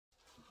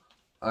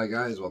Hi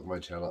guys, welcome to my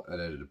channel,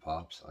 Unedited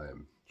Pops. I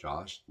am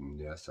Josh, and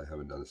yes, I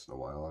haven't done this in a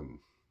while, and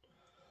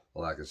a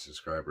lack of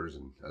subscribers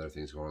and other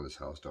things going on in this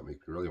house don't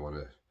make me really want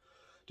to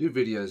do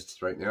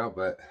videos right now,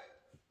 but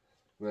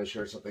I'm going to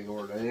share something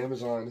ordered on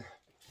Amazon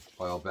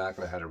a while back,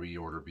 and I had to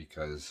reorder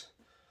because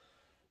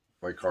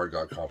my card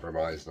got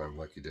compromised, and I'm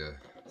lucky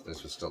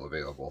this was still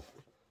available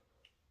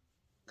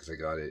because I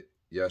got it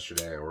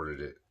yesterday. I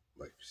ordered it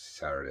like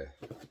Saturday,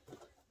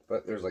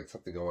 but there's like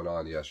something going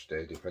on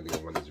yesterday, depending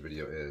on when this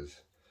video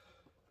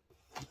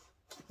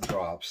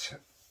drops.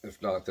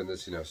 If not, then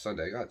this,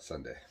 Sunday. I got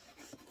Sunday.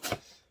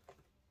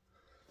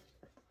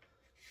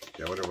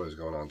 Yeah, I wonder what was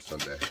going on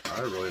Sunday. I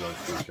really don't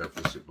care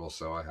for the Super Bowl,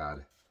 so I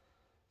had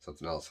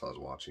something else I was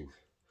watching.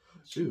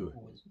 Ooh.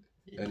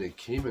 And it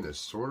came in a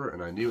sorter,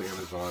 and I knew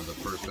Amazon, the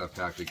first that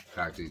packed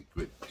it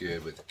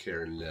good with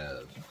care and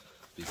love.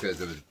 Because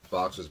the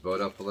box was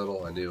bowed up a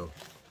little, I knew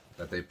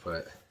that they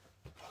put.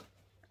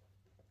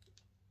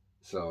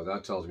 So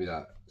that tells me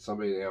that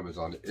somebody at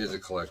Amazon is a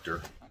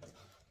collector.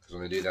 Because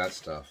when they do that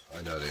stuff,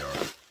 I know they are.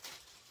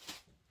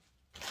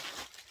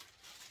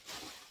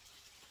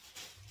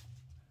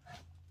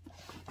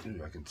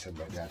 Ooh, I can send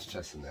my dad's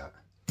chest in that.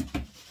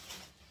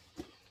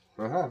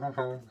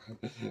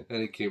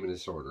 And it came in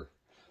this order.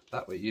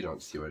 That way you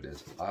don't see what it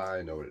is.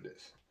 I know what it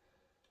is.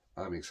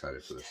 I'm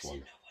excited for this one.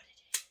 Know what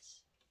it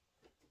is.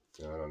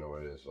 Yeah, I don't know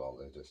what it is. All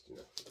they just,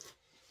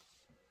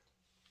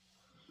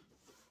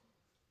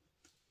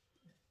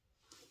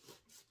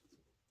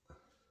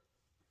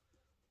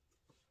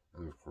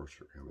 And of course,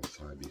 we're on the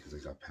side because I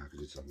got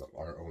packages on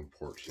our own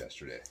porch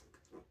yesterday.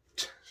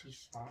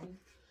 She's fine.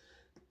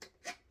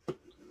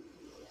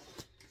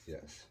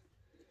 Yes.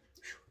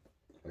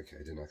 Okay,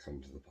 I did not come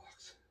into the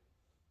box.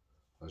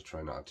 Let's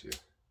try not to.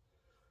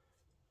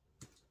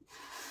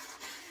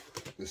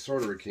 The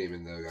sorter came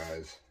in though,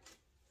 guys.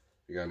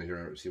 You're gonna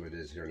hear see what it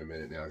is here in a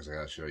minute now because I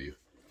gotta show you.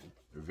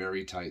 They're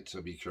very tight,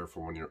 so be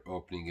careful when you're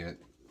opening it.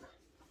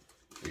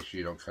 Make sure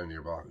you don't cut into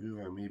your box.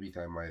 Ooh, maybe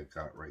I might have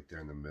got right there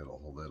in the middle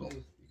a little.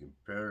 You can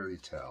barely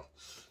tell.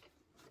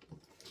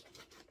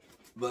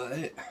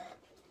 But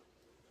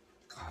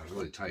God,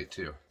 really tight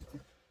too.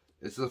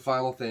 It's the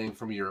final thing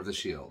from Year of the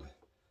Shield.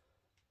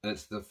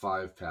 It's the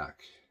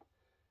 5-pack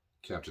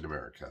Captain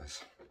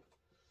Americas.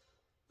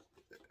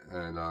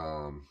 And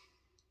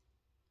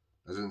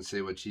doesn't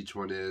say what each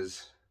one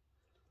is.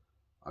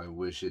 I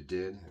wish it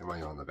did. Am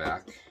I on the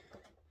back?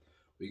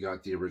 We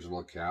got the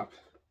original cap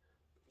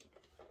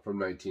from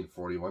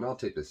 1941. I'll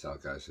take this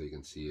out, guys, so you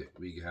can see it.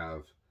 We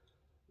have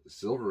the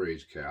Silver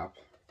Age cap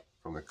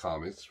from the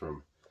comics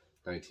from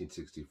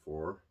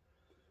 1964.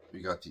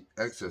 We got the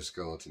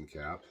Exoskeleton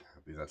cap. I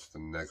believe that's the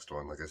next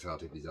one. Like I said, I'll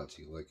take these out so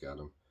you can look at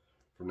them.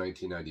 From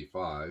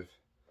 1995.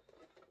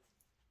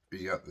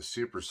 We got the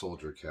Super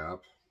Soldier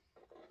cap.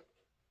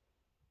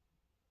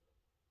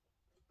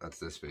 That's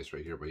this face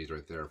right here, but he's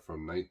right there.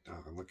 From look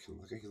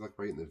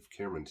right in the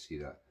camera and see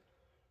that.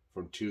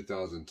 From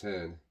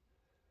 2010.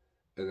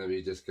 And then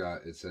we just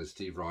got, it says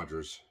Steve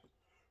Rogers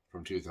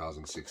from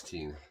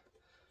 2016.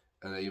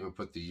 And I even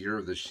put the Year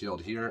of the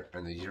Shield here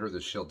and the Year of the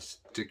Shield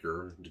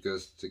sticker,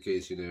 just in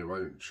case you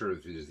weren't sure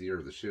if it is the Year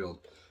of the Shield.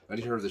 And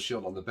Year of the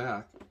Shield on the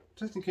back,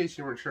 just in case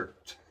you weren't sure.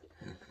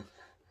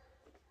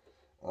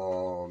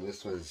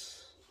 This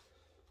was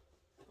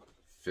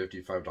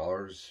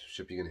 $55,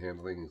 shipping and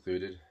handling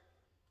included.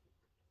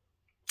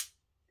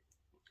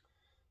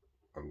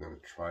 I'm going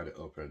to try to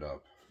open it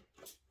up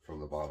from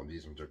the bottom.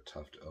 These ones are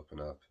tough to open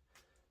up.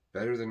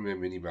 Better than the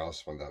Minnie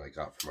Mouse one that I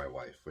got for my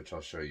wife, which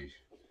I'll show you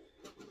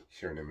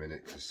here in a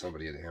minute because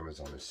somebody at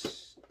Amazon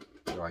is...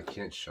 No, I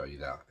can't show you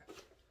that.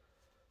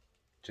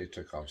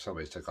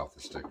 Somebody took off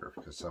the sticker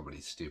because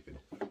somebody's stupid.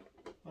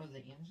 Oh,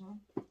 the Amazon?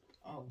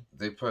 Oh.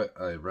 They put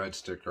a red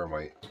sticker on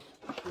my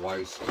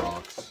wife's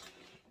box,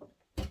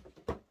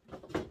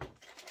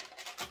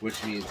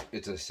 which means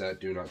it's a set,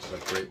 do not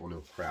separate. Well,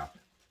 no crap.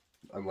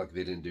 I'm lucky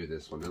they didn't do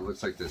this one. It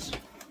looks like this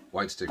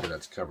white sticker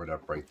that's covered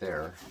up right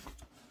there.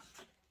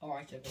 Oh,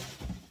 I took it.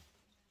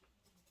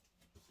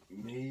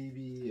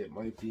 Maybe it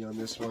might be on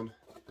this one.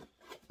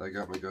 I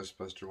got my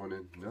Ghostbuster one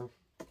in. No.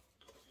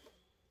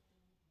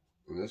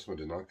 And this one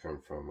did not come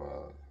from,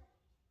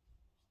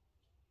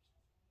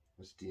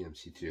 what's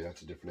DMC2?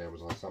 That's a different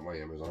Amazon. It's not my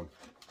Amazon.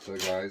 So,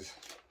 guys,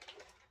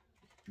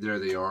 there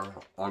they are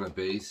on a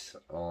base.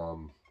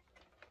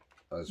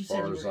 As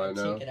far as I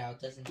know, take it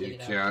out. Doesn't take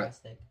it out of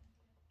plastic.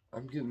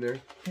 I'm getting there.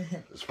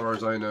 As far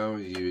as I know,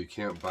 you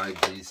can't buy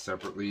these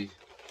separately.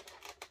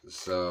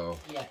 So,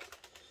 yeah.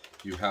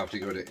 You have to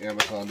go to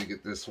Amazon to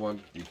get this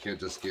one. You can't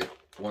just get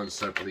one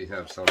separately,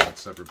 have some on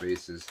separate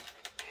bases.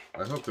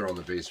 I hope they're on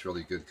the base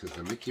really good because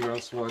the Mickey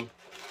Mouse one,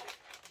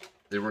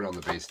 they weren't on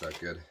the base that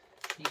good.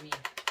 TV.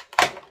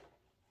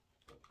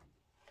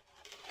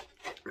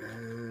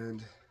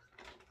 And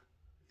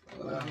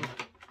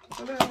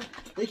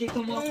They can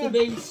come off the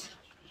base.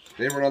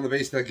 They weren't on the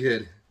base that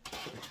good.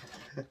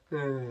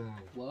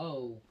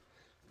 Whoa.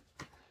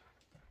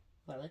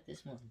 I like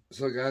this one.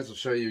 So guys, I'll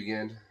show you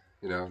again.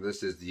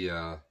 This is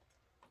the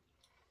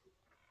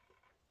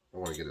I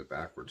want to get it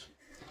backwards.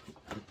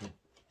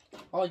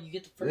 Oh, you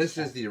get the first. This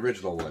cap. is the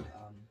original one.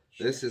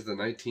 Sure. This is the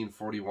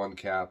 1941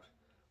 cap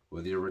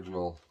with the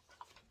original.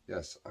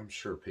 Yes, I'm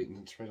sure,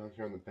 Peyton. It's right on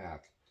here on the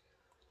back.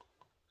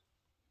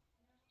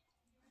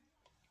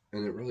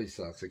 And it really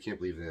sucks. I can't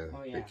believe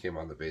they came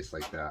on the base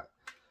like that.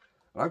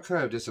 I'm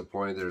kind of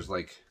disappointed there's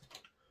like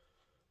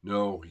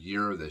no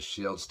Year of the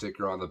Shield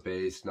sticker on the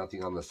base,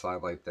 nothing on the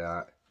side like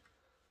that.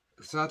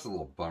 So that's a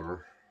little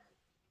bummer.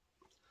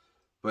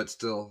 But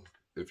still,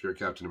 if you're a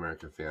Captain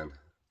America fan,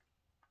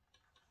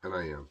 and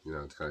I am, you know,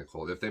 it's kind of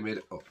cool. If they made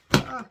it... Oh,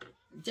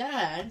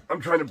 Dad!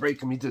 I'm trying to break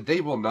them. They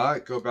will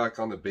not go back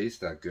on the base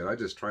that good. I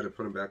just try to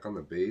put them back on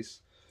the base.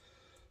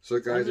 So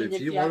guys,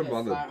 if you want them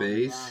on the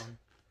base...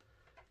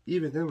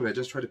 Even then, when I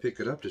just try to pick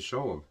it up to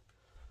show them.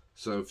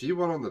 So if you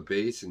want on the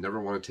base and never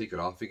want to take it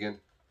off again,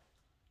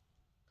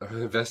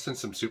 invest in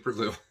some super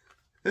glue.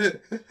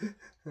 Their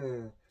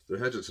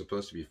heads are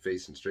supposed to be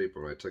facing straight, but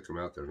when I took them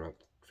out, they're not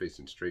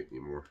facing straight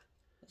anymore.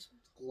 That's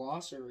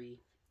glossary.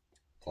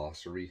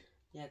 Glossary?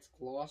 Yeah, it's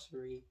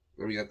glossary.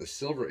 Then we got the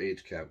Silver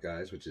Age cap,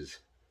 guys, which is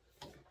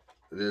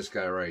this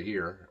guy right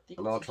here.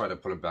 And I'll try to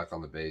put him back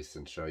on the base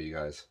and show you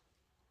guys.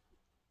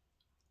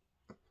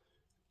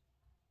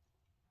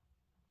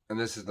 And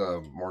this is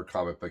the more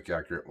comic book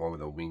accurate one with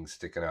the wings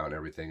sticking out and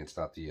everything. It's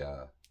not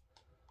the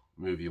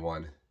movie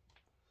one.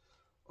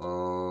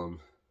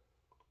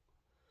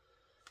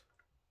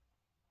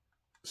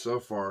 So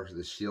far,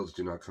 the shields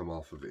do not come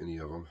off of any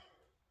of them,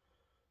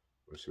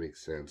 which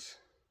makes sense.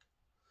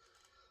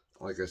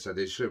 Like I said,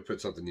 they should have put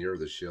something near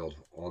the shield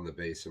on the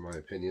base, in my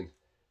opinion.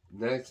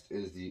 Next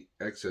is the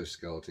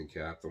exoskeleton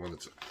cap, the one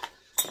that's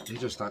they're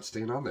just not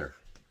staying on there.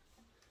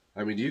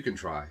 I mean, you can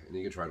try, and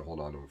you can try to hold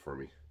on to them for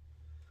me.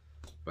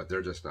 But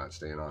they're just not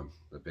staying on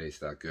the base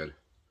that good.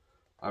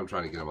 I'm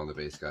trying to get them on the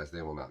base, guys.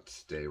 They will not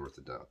stay worth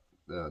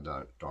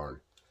the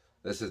darn.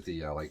 This is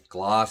the like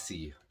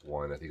glossy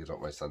one, I think is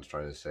what my son's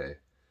trying to say.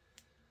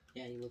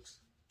 Yeah, he looks...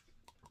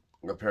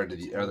 Compared to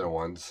the other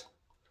ones.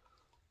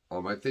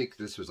 I think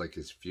this was like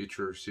his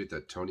future suit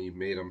that Tony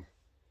made him.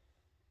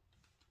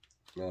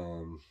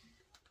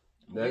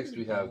 Next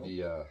we have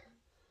the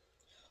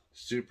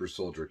Super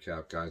Soldier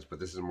cap, guys, but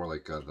this is more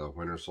like the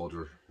Winter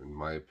Soldier, in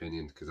my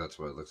opinion, because that's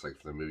what it looks like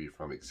from the movie,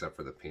 except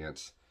for the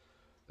pants.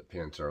 The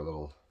pants are a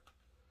little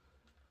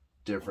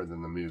different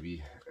than the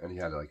movie, and he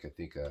had like I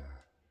think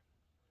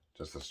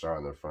just a star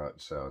on the front.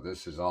 So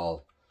this is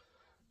all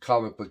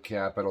comic book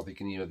cap. I don't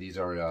think any of these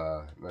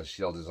are. The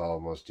shield is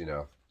almost, you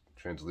know,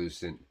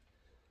 translucent.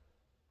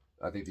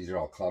 I think these are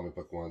all comic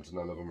book ones.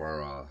 None of them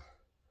are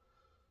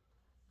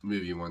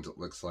movie ones. It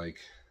looks like.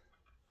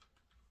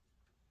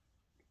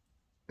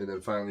 And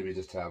then finally, we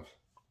just have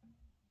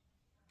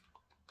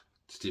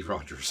Steve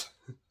Rogers.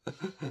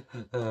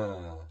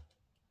 And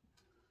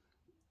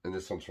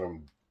this one's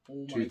from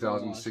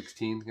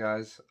 2016,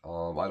 guys.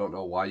 I don't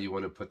know why you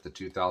want to put the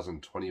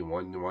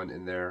 2021 one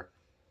in there.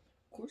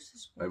 Of course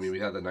it's I mean, we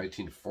had the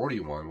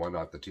 1941. Why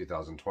not the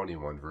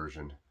 2021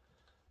 version?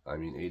 I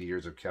mean, 80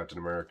 years of Captain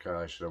America.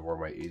 I should have worn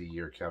my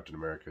 80-year Captain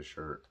America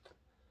shirt.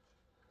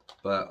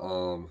 But,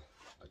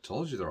 I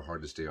told you they're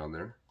hard to stay on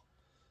there.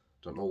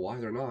 Don't know why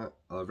they're not.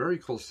 Very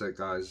cool set,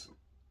 guys.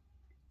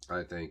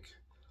 I think.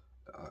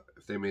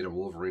 If they made a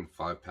Wolverine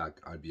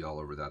 5-pack, I'd be all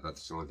over that.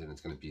 That's the only thing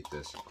that's going to beat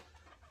this.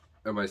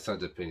 In my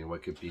son's opinion,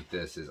 what could beat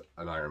this is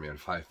an Iron Man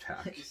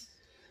 5-pack.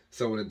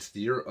 So when it's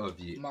the year of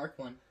the... Mark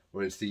one.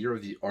 When it's the year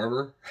of the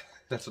armor,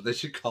 that's what they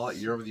should call it,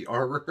 year of the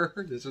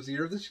armor. This is the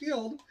year of the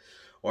shield.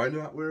 Why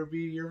not where it be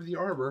year of the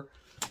armor?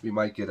 We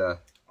might get a...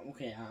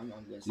 Okay, I'm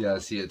good. Yeah,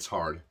 see, it's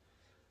hard.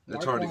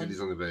 It's hard to get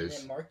these on the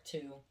base. And then Mark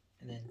 2,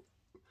 and then...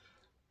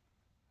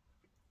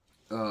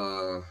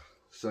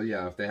 So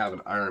yeah, if they have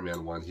an Iron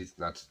Man one,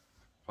 that's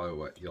probably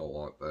what he'll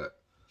want, but...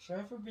 Should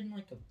there ever been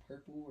like a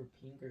purple or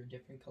pink or a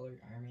different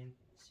colored Iron Man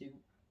suit?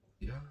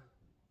 Yeah.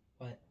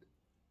 What?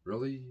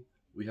 Really?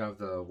 We have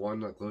the one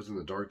that glows in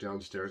the dark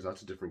downstairs.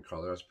 That's a different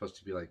color. That's supposed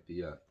to be like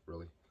the,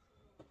 really?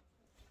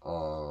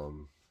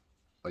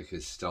 Like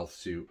his stealth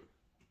suit.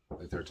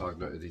 Like they're talking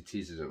about, they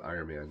teased it in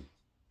Iron Man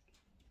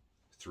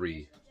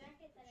 3.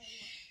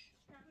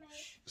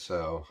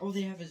 So. Oh,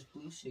 they have his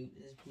blue suit.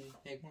 His blue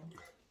big one.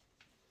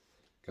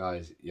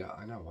 Guys, yeah,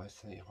 I know. Why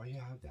do you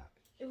have that?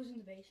 It was in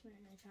the basement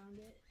and I found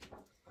it.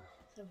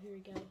 So here we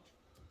go.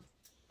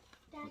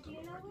 Dad, do you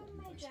know what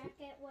my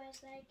jacket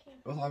was that I came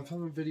Well, I'm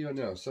filming a video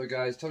now. So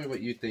guys, tell me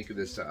what you think of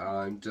this.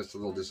 I'm just a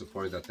little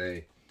disappointed that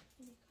they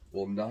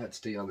will not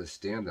stay on the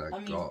stand well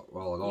at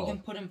all. You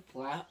can put him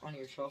flat on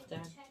your shelf,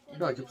 Dad.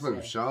 Yeah, I could put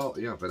him shelf.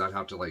 Yeah, but I'd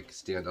have to like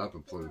stand up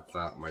and put him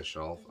flat on my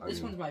shelf.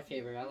 This one's my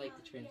favorite. I like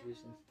the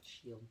translucent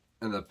shield.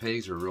 And the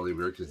pegs are really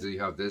weird because you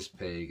have this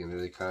peg and then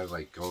they kind of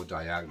like go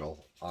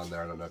diagonal on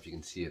there. I don't know if you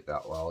can see it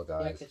that well,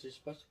 guys. Yeah, because you're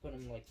supposed to put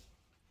them like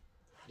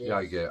this. Yeah,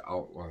 I get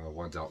out.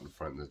 One's out in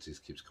front and it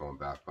just keeps going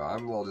back. But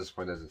I'm a little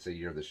disappointed it doesn't say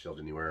Year of the Shield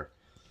anywhere.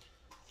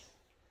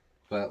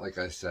 But like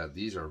I said,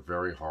 these are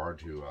very hard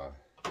to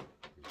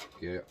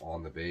get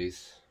on the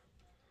base.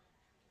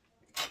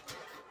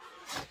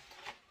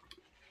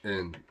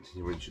 And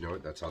wouldn't you know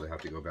it, that's how they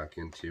have to go back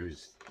into,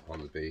 is on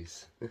the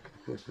base.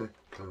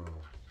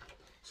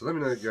 So let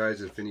me know,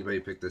 guys, if anybody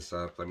picked this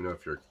up. Let me know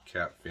if you're a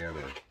Cap fan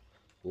or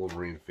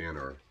Wolverine fan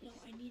or No,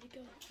 I need to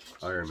go.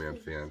 Iron Man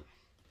fan.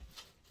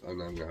 I'm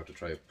going to have to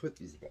try to put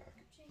these back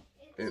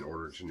in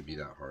order. It shouldn't be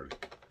that hard.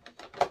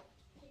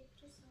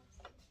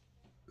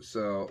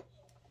 So,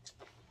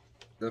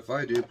 if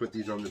I do put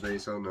these on the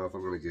base, I don't know if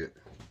I'm going to get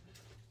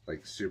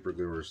like super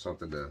glue or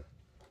something to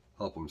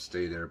help them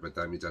stay there, but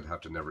that means I'd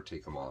have to never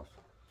take them off.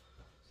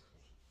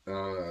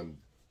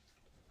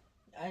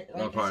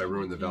 That'll probably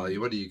ruin the value.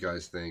 What do you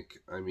guys think?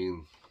 I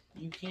mean,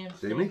 you can't.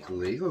 they make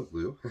Lego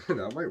glue.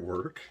 That might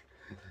work.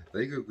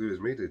 Lego glue is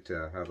made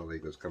to have the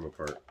Legos come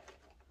apart.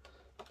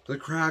 The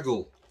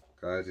Craggle!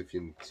 Guys, if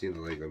you've seen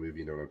the Lego movie,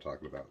 you know what I'm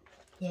talking about.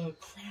 The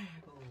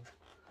Craggle.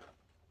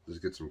 Let's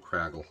get some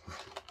Craggle.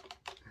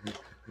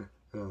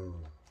 Oh.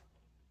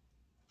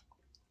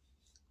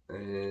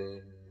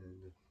 And...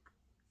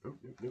 Nope,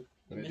 nope, nope.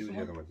 Did I do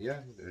the other one? Yeah,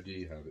 there do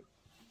you have it.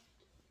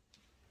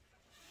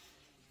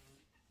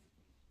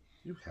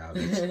 You have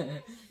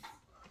it.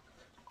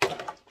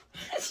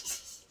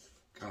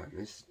 God,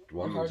 this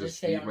one will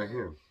just leave my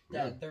hand.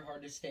 Yeah, they're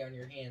hard to stay on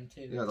your hand,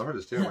 too. Yeah, they're hard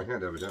to stay on my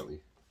hand,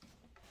 evidently.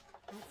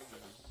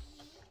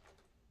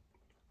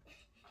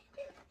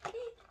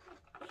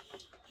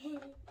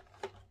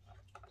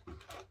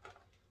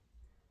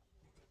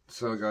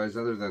 So, guys,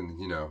 other than,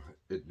 you know,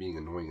 it being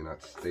annoying and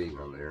not staying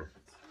on there.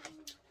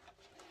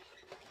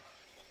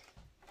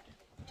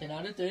 10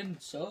 out of 10.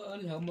 So,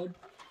 Helmut.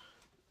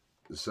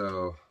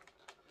 So,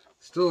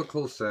 still a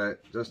cool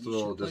set. Just a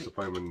little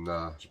disappointment.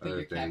 Put Other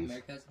your Cap things.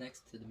 Americas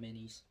next to the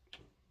minis.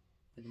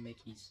 Or the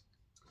Mickeys.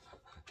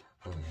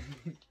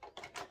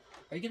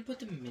 Are you gonna put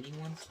the mini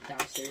ones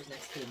downstairs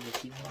next to the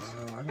Mickey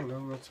ones? I don't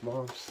know. That's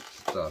mom's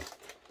stuff.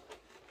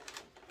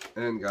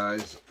 And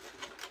guys,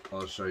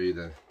 I'll show you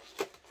the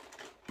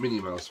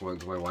Minnie Mouse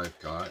ones my wife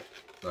got.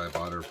 That I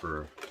bought her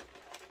for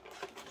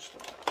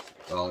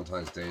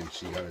Valentine's Day, and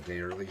she got a day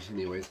early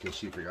anyways because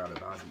she forgot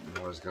about it and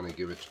I was going to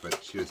give it,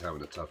 but she was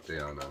having a tough day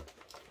on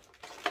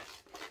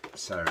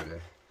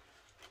Saturday.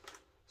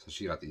 So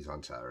she got these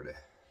on Saturday.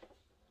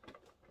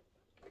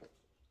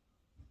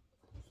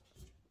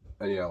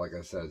 And yeah, like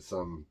I said,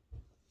 some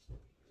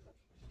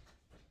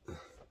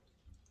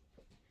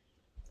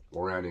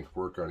moronic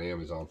work on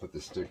Amazon, put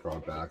the sticker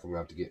on back. I'm going to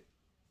have to get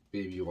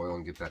baby oil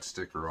and get that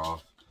sticker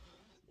off.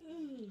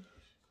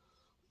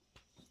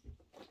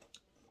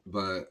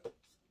 But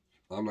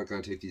I'm not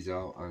going to take these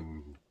out.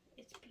 I'm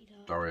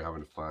already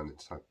having fun.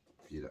 It's not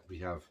beat up. We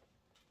have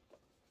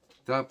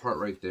that part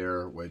right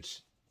there,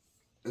 which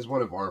is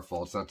one of our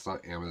faults. That's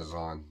not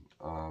Amazon.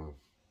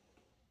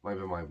 Might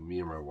have been me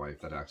and my wife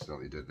that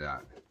accidentally did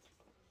that.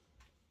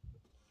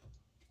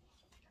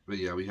 But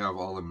yeah, we have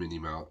all the Minnie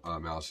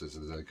Mouses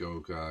that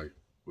go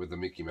with the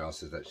Mickey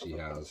Mouses that she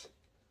has.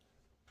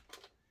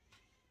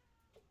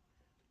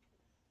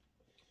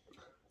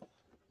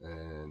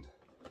 And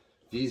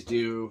these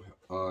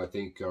I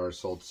think are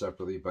sold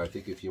separately, but I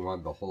think if you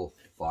want the whole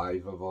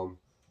 5 of them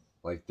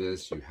like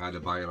this, you had to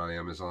buy it on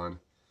Amazon.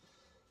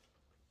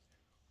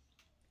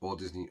 Walt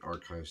Disney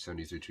Archive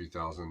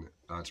 73-2000.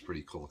 That's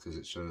pretty cool because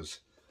it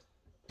shows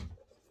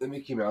the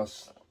Mickey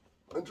Mouse.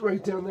 It's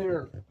right down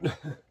there.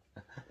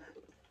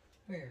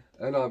 Where?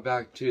 And on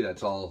back too,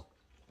 that's all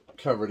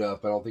covered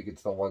up. I don't think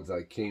it's the ones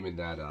that came in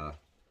that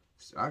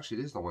actually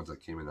it is the ones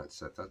that came in that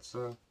set. That's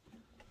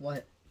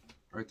what?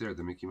 Right there,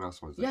 the Mickey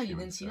Mouse ones that Yeah, came you in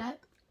didn't see that?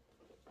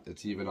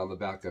 It's even on the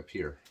back up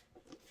here.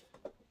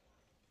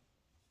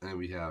 And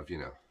we have, you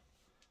know,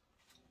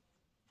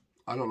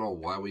 I don't know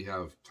why we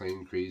have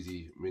plain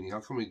crazy Minnie. How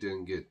come we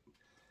didn't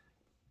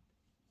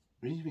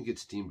even get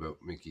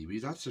Steamboat Mickey?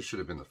 That should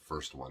have been the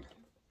first one.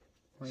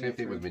 Same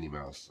thing with Minnie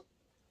Mouse.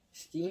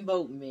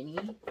 Steamboat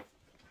Minnie?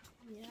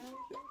 Yeah.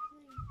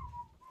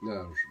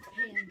 No.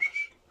 And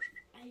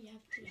I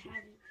have to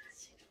have it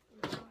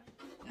 6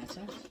 That's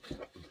us.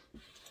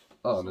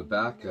 Oh, on the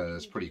back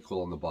is pretty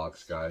cool in the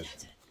box,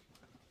 guys.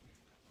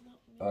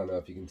 I don't know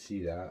if you can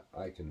see that.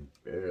 I can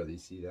barely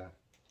see that.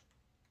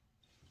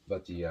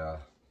 But the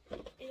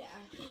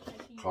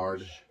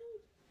card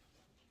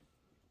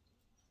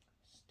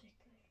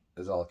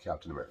is all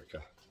Captain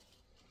America.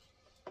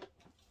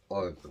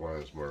 Oh, the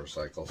one is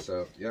motorcycle.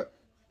 So, yep.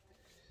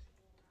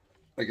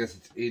 I guess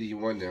it's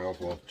 81 now.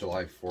 Well,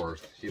 July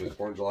 4th. He was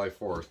born July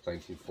 4th,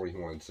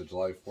 1941. So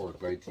July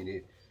 4th,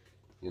 1980.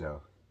 You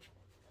know,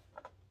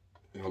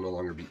 he'll no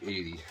longer be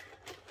 80.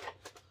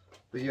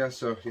 But yeah,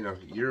 so, you know,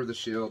 Year of the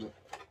Shield.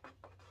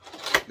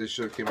 This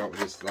show came out with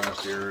this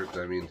last year.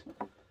 I mean,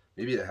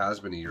 maybe it has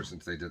been a year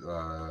since they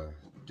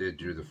did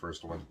do the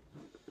first one.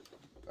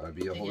 It'd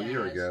be a whole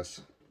year, I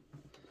guess.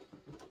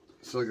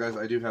 So, guys,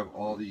 I do have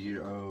all the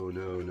year. Oh,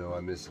 no,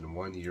 I'm missing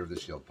 1 Year of the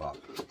Shield pop.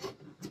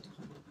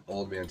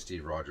 Old Man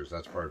Steve Rogers.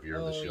 That's part of Year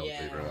of the Shield,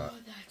 yeah. believe it or not. Oh,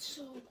 that's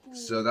so cool.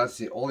 So that's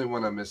the only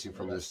one I'm missing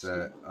from this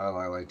set. I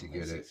like to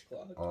get it.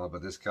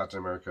 But this Captain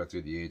America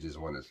Through the Ages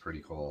one is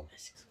pretty cool.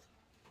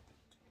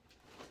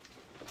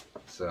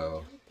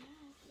 So,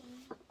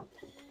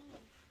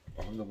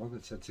 I'm the one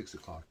that said 6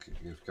 o'clock.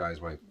 If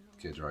guys, my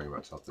kids are arguing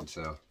about something.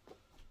 So,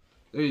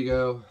 there you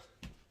go.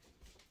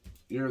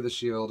 Year of the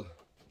Shield.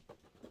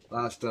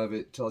 Last of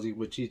it tells you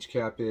which each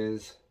cap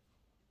is.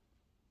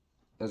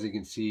 As you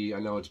can see, I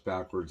know it's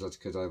backwards. That's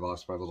because I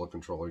lost my little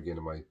controller again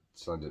and my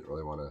son didn't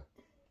really want to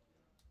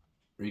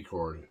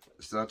record.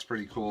 So that's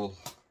pretty cool.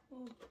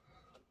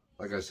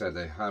 Like I said,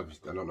 they have,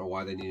 I don't know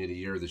why they needed a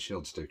Year of the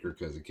Shield sticker,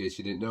 because in case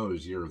you didn't know, it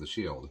was Year of the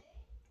Shield.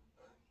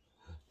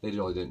 They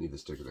really didn't need the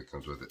sticker that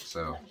comes with it,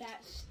 so.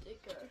 That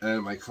sticker.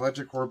 And my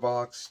Collector Core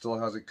box still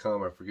hasn't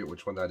come. I forget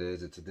which one that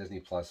is. It's a Disney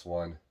Plus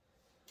one.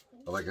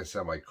 But like I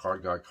said, my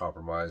card got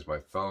compromised. My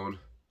phone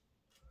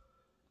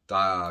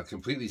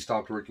completely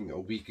stopped working a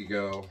week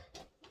ago.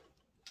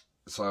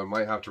 So I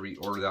might have to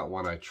reorder that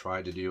one. I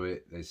tried to do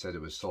it. They said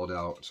it was sold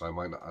out, so I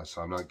might not,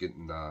 so I'm not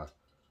getting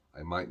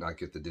I might not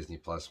get the Disney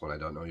Plus one. I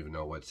don't even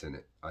know what's in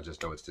it. I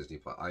just know it's Disney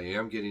Plus. I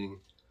am getting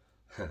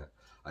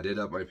I did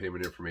up my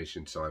payment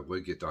information, so I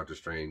would get Doctor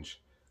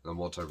Strange and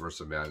the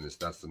Multiverse of Madness.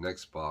 That's the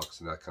next box,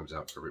 and that comes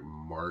out for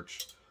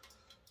March.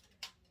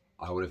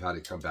 I would have had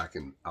it come back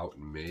out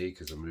in May,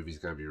 because the movie's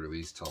going to be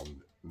released till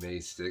May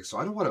 6th. So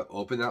I don't want to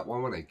open that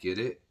one when I get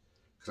it,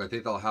 because I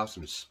think they'll have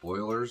some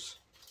spoilers.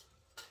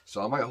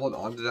 So I might hold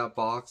on to that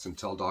box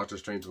until Doctor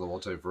Strange and the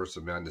Multiverse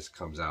of Madness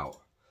comes out.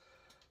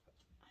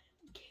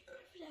 I don't care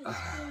if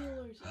that's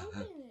spoilers.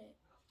 Open it.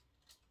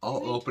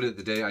 I'll open it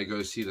the day I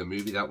go see the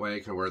movie. That way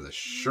I can wear the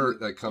shirt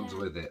that comes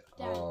with it.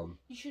 Dad,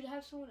 you should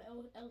have someone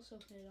else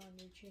open it on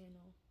your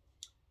channel.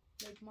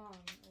 Like Mom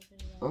open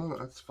it up. Oh,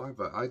 that's fine,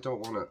 but I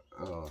don't want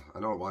to, I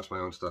don't watch my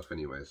own stuff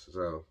anyways.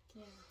 So,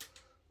 Yeah.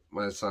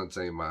 my son's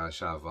saying I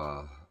should have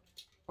my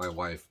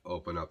wife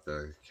open up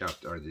the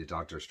the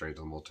Doctor Strange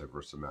and the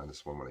Multiverse of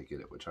Madness one when I get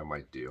it, which I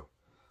might do.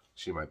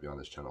 She might be on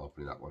this channel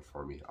opening that one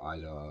for me.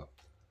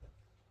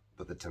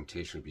 But the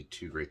temptation would be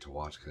too great to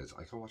watch, because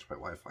I can watch my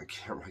wife on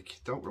camera. I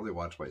don't really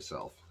watch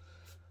myself.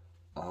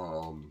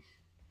 But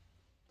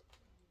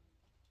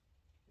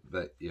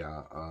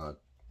yeah,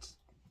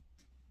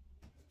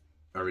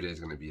 every day is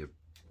going to be a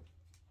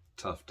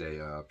tough day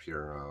up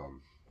here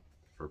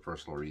for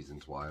personal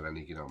reasons why, and I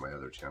need to get on my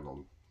other channel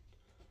and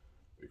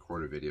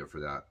record a video for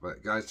that.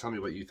 But guys, tell me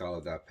what you thought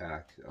of that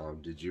pack.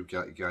 Did you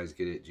guys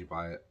get it? Did you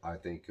buy it? I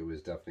think it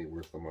was definitely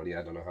worth the money.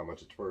 I don't know how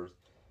much it's worth.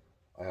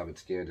 I haven't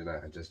scanned it.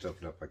 I just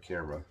opened up my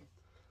camera.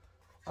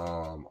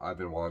 I've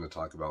been wanting to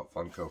talk about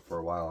Funko for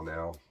a while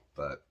now,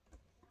 but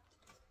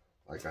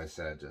like I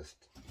said,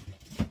 just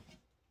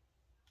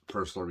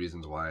personal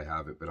reasons why I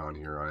haven't been on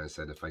here. I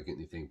said if I get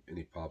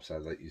any pops,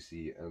 I'd let you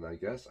see, and I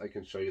guess I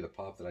can show you the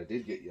pop that I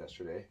did get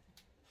yesterday.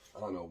 I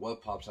don't know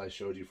what pops I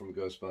showed you from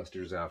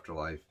Ghostbusters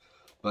Afterlife,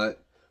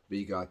 but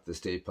we got the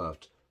Stay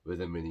Puft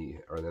with a mini,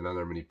 or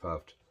another mini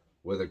puffed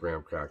with a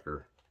graham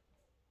cracker.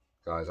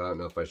 Guys, I don't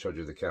know if I showed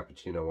you the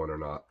cappuccino one or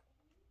not.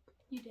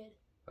 You did.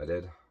 I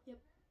did? Yep.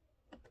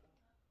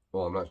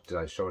 Well, I'm not. Did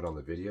I show it on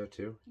the video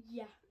too?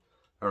 Yeah.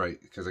 Alright,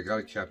 because I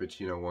got a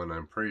cappuccino one.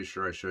 I'm pretty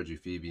sure I showed you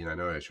Phoebe, and I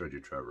know I showed you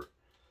Trevor.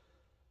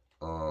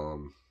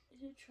 Is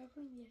it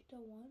Trevor and the Ecto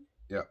one?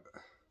 Yep.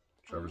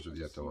 Trevor's with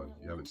the Ecto one.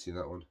 You haven't seen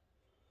that one?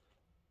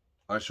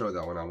 I showed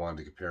that one. I wanted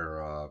to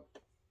compare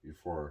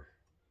before.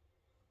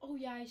 Oh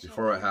yeah, I saw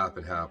Before it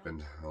that.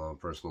 happened.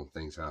 Personal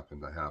things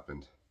happened that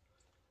happened,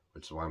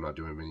 which is why I'm not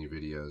doing many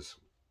videos.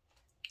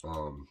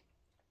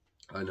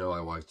 I know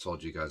I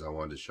told you guys I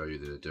wanted to show you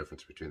the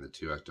difference between the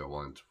two Ecto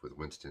ones with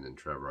Winston and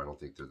Trevor. I don't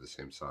think they're the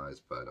same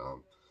size, but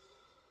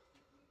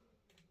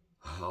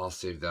I'll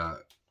save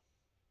that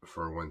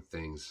for when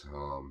things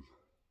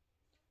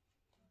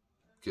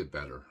get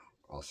better,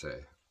 I'll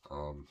say.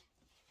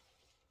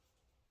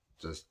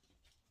 Just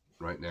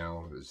right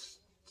now is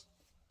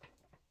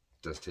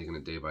just taking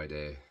it day by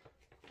day.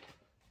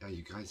 Yeah,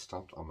 you guys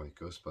stomped on my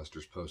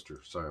Ghostbusters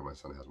poster. Sorry, my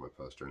son has my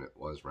poster, and it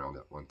was round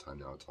at one time.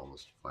 Now it's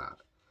almost flat.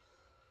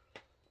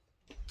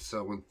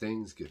 So when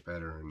things get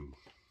better, and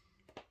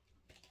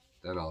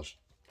then I'll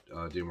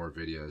do more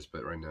videos.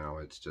 But right now,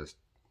 it's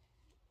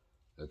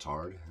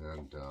hard,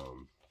 and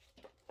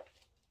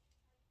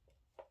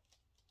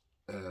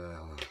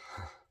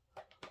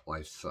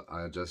life.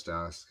 I just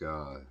ask.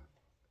 I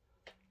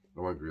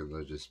don't want to be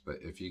religious,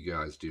 but if you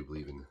guys do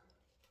believe in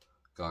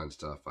God and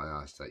stuff, I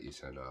ask that you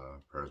send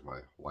prayers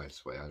my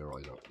wife's way. I don't,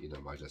 I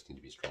just need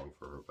to be strong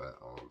for her, but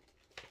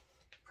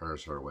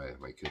prayers her way,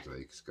 my kids'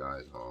 way,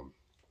 guys.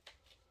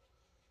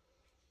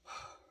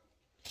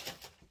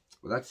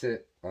 Well, that's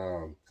it.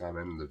 I'm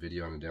ending the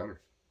video on a downer.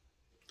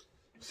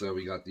 So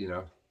we got,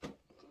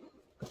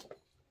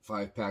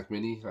 5-pack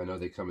mini. I know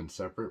they come in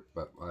separate,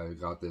 but I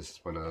got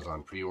this when I was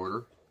on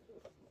pre-order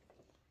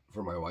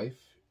for my wife.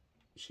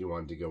 She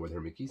wanted to go with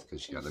her Mickeys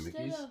because she got the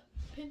Mickeys. Instead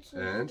of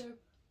pencils, And they're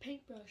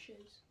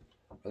paintbrushes.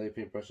 are they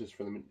paintbrushes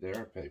for the? They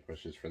are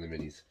paintbrushes for the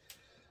minis.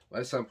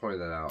 My son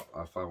pointed that out.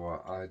 I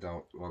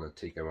don't want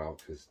to take them out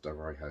because I've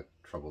already had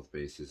trouble with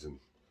bases, and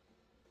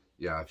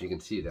yeah, if you can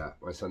see that,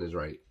 my son is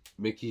right.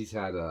 Mickey's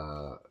had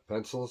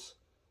pencils.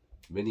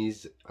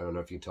 Minis, I don't know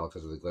if you can tell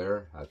because of the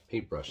glare, had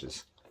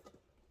paintbrushes.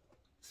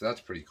 So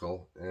that's pretty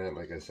cool. And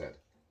like I said,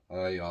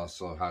 I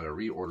also had to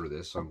reorder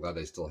this, so I'm glad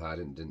they still had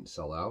it and didn't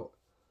sell out.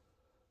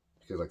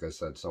 Because like I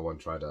said, someone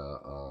tried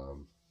to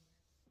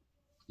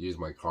use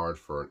my card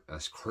for an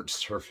escort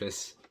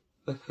service.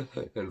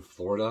 in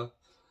Florida.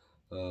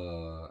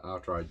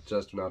 After I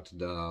just went out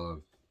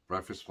to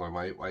breakfast with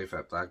my wife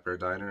at Black Bear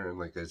Diner, and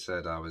like I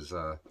said, I was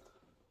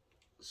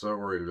so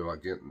worried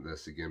about getting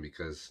this again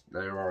because they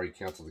already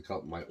canceled a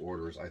couple of my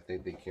orders. I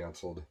think they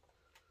canceled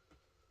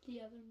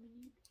The other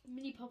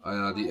mini puff.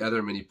 the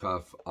other mini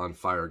puff on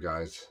fire,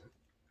 guys,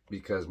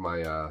 because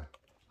my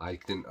I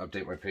didn't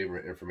update my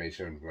payment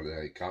information when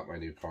I got my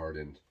new card,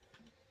 and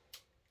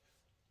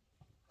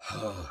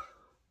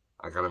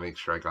I gotta make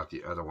sure I got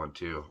the other one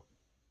too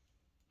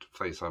to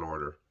place on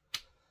order.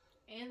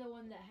 And the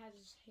one that has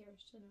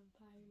Harrison on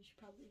fire. You should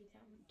probably get that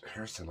one too.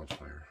 Harrison on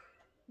fire.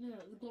 No,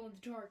 the glow in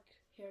the dark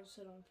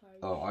Harrison on fire. You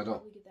Oh, should I don't-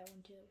 probably get that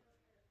one too.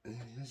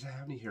 It doesn't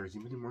have any hairs.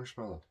 You mini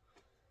marshmallow.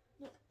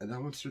 No. And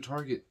that one's through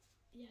Target.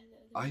 Yeah.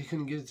 I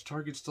couldn't get it to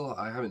Target still.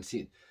 I haven't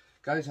seen.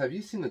 Guys, have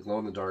you seen the glow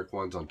in the dark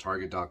ones on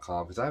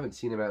Target.com? Because I haven't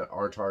seen them at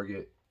our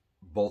Target,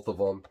 both of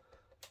them.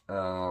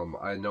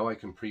 I know I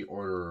can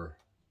pre-order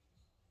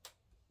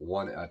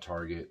one at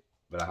Target,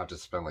 but I have to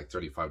spend like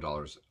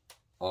 $35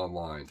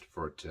 online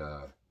for it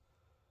to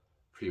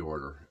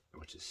pre-order,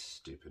 which is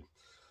stupid.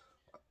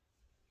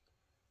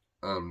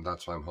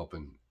 That's why I'm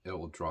hoping it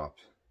will drop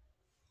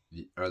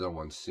the other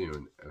one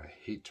soon. And I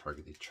hate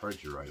Target; they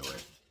charge you right away.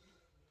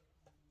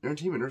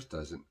 Entertainment Earth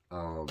doesn't.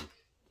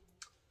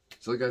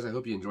 So guys, I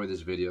hope you enjoyed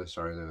this video.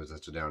 Sorry that was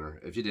such a downer.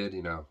 If you did,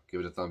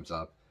 give it a thumbs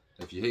up.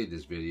 If you hated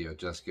this video,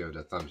 just give it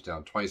a thumbs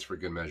down twice for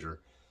good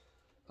measure.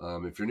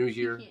 If you're new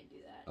here, You can't do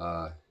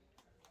that.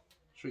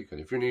 sure you can.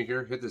 If you're new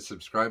here, hit the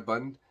subscribe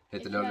button, hit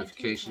If the you have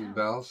notification kids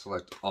now. bell,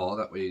 select all.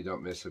 That way you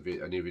don't miss a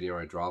new video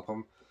I drop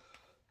them.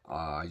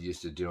 I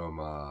used to do them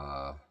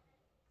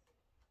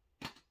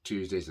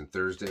Tuesdays and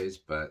Thursdays,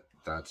 but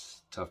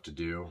that's tough to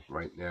do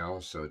right now.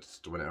 So it's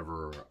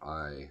whenever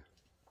I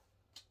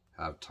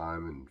have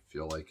time and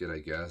feel like it, I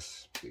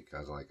guess,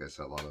 because like I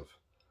said, a lot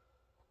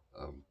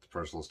of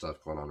personal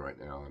stuff going on right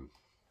now,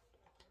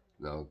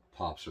 and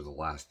pops are the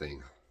last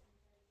thing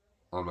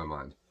on my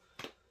mind.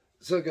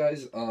 So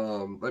guys,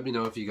 let me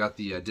know if you got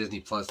the Disney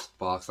Plus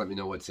box. Let me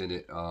know what's in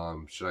it.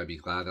 Should I be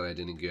glad that I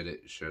didn't get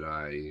it? Should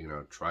I,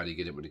 try to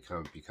get it when it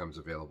becomes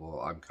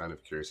available? I'm kind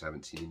of curious. I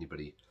haven't seen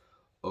anybody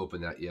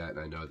open that yet, and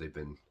I know they've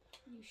been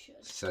You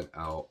should. sent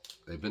out.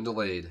 They've been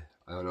delayed.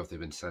 I don't know if they've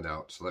been sent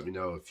out. So let me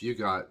know if you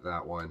got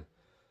that one.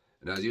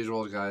 And as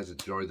usual, guys,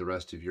 enjoy the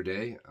rest of your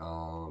day.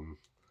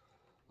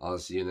 I'll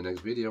see you in the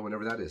next video,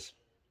 whenever that is.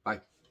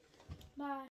 Bye. Bye.